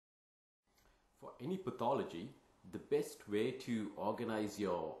any pathology, the best way to organize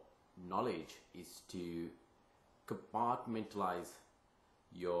your knowledge is to compartmentalize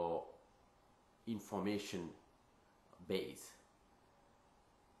your information base.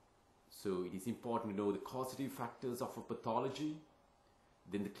 So it is important to know the causative factors of a pathology,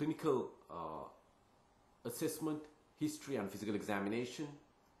 then the clinical assessment, history and physical examination,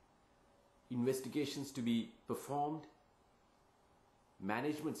 investigations to be performed,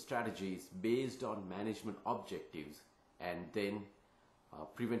 management strategies based on management objectives, and then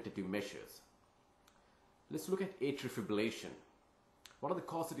preventative measures. Let's look at atrial fibrillation. What are the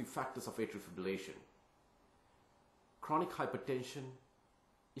causative factors of atrial fibrillation? Chronic hypertension,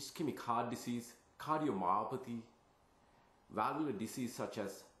 ischemic heart disease, cardiomyopathy, valvular disease such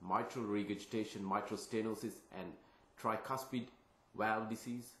as mitral regurgitation, mitral stenosis, and tricuspid valve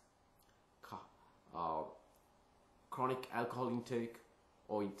disease, chronic alcohol intake,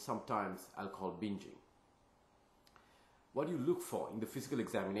 or sometimes alcohol binging. What do you look for in the physical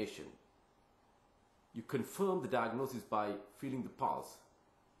examination? You confirm the diagnosis by feeling the pulse,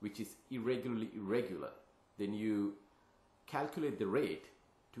 which is irregularly irregular. Then you calculate the rate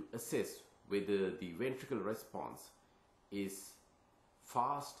to assess whether the ventricular response is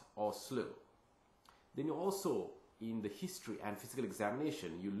fast or slow. Then you also, in the history and physical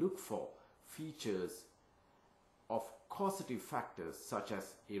examination, you look for features of causative factors such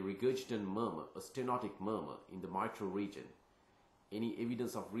as a regurgitant murmur, a stenotic murmur in the mitral region, any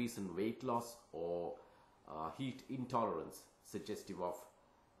evidence of recent weight loss or heat intolerance suggestive of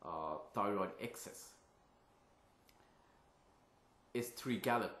thyroid excess, S3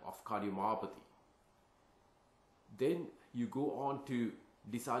 gallop of cardiomyopathy. Then you go on to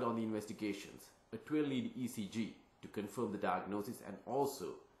decide on the investigations, a 12-lead ECG to confirm the diagnosis and also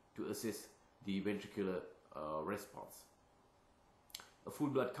to assess the ventricular response. A full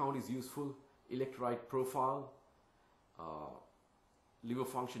blood count is useful, electrolyte profile, liver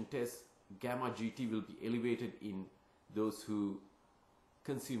function test, gamma GT will be elevated in those who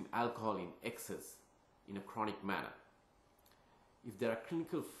consume alcohol in excess in a chronic manner. If there are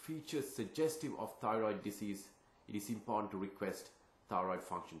clinical features suggestive of thyroid disease, it is important to request thyroid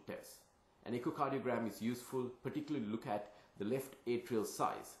function tests. An echocardiogram is useful, particularly look at the left atrial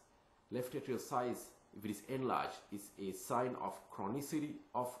size. Left atrial size, if it is enlarged, is a sign of chronicity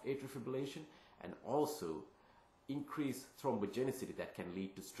of atrial fibrillation and also increased thrombogenicity that can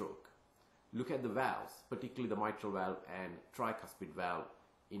lead to stroke. Look at the valves, particularly the mitral valve and tricuspid valve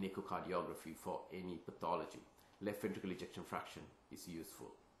in echocardiography for any pathology. Left ventricular ejection fraction is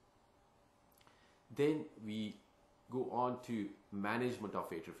useful. Then we go on to management of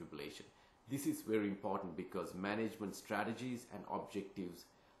atrial fibrillation. This is very important because management strategies and objectives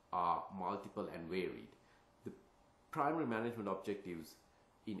are multiple and varied. The primary management objectives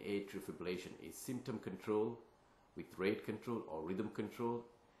in atrial fibrillation is symptom control with rate control or rhythm control,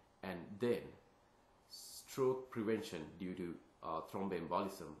 and then stroke prevention due to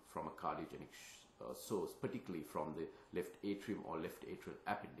thromboembolism from a cardiogenic source, particularly from the left atrium or left atrial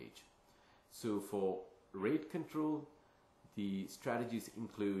appendage. So for rate control, the strategies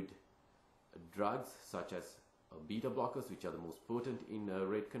include drugs such as beta blockers, which are the most potent in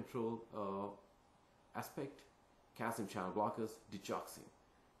rate control aspect, calcium channel blockers, digoxin.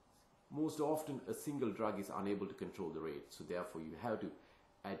 Most often a single drug is unable to control the rate, so therefore you have to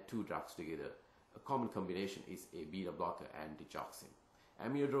add two drugs together. A common combination is a beta blocker and digoxin.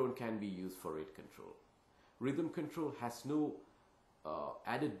 Amiodarone can be used for rate control. Rhythm control has no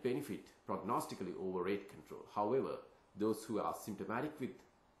added benefit prognostically over rate control. However, those who are symptomatic with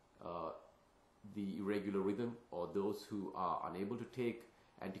the irregular rhythm or those who are unable to take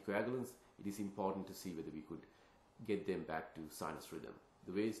anticoagulants, it is important to see whether we could get them back to sinus rhythm.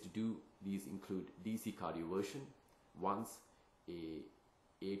 The ways to do these include DC cardioversion, once a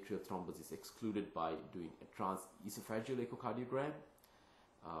atrial thrombus is excluded by doing a transesophageal echocardiogram,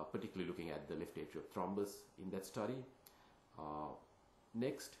 particularly looking at the left atrial thrombus in that study.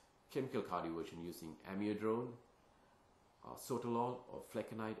 Next, chemical cardioversion using amiodarone, sotalol or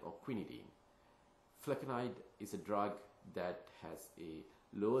flecainide or quinidine. Flecainide is a drug that has a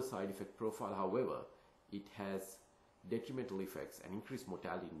lower side effect profile. However, it has detrimental effects and increased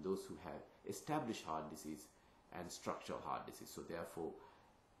mortality in those who have established heart disease and structural heart disease. So therefore,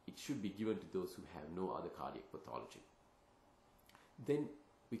 it should be given to those who have no other cardiac pathology. Then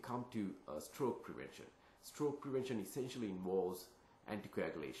we come to stroke prevention. Stroke prevention essentially involves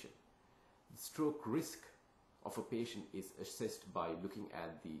anticoagulation. The stroke risk of a patient is assessed by looking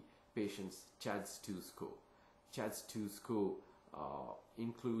at the patient's CHADS-2 score. CHADS-2 score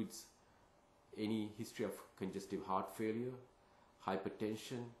includes any history of congestive heart failure,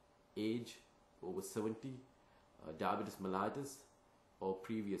 hypertension, age, over 70, diabetes mellitus, or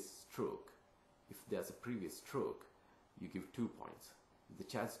previous stroke. If there's a previous stroke, you give 2 points. If the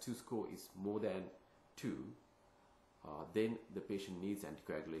CHAS-2 score is more than 2, then the patient needs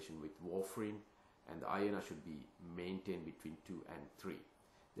anticoagulation with warfarin, and the INR should be maintained between 2 and 3.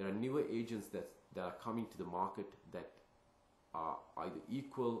 There are newer agents that are coming to the market that are either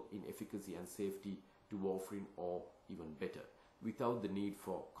equal in efficacy and safety to warfarin or even better, without the need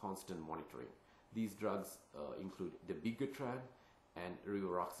for constant monitoring. These drugs include dabigatran and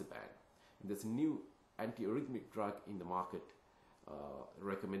rivaroxaban. And there's a new antiarrhythmic drug in the market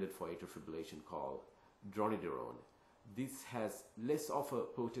recommended for atrial fibrillation called dronedarone. This has less of a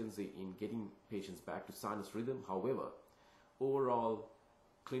potency in getting patients back to sinus rhythm. However, overall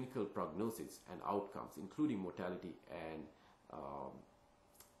clinical prognosis and outcomes, including mortality and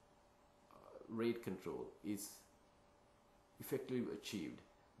rate control, is effectively achieved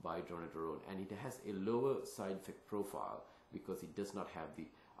by dronedarone, and it has a lower side effect profile because it does not have the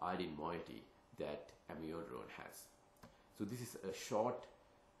iodine moiety that amiodarone has. So this is a short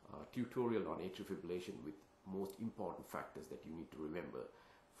tutorial on atrial fibrillation with most important factors that you need to remember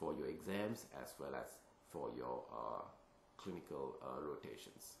for your exams as well as for your clinical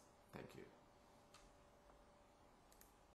rotations. Thank you.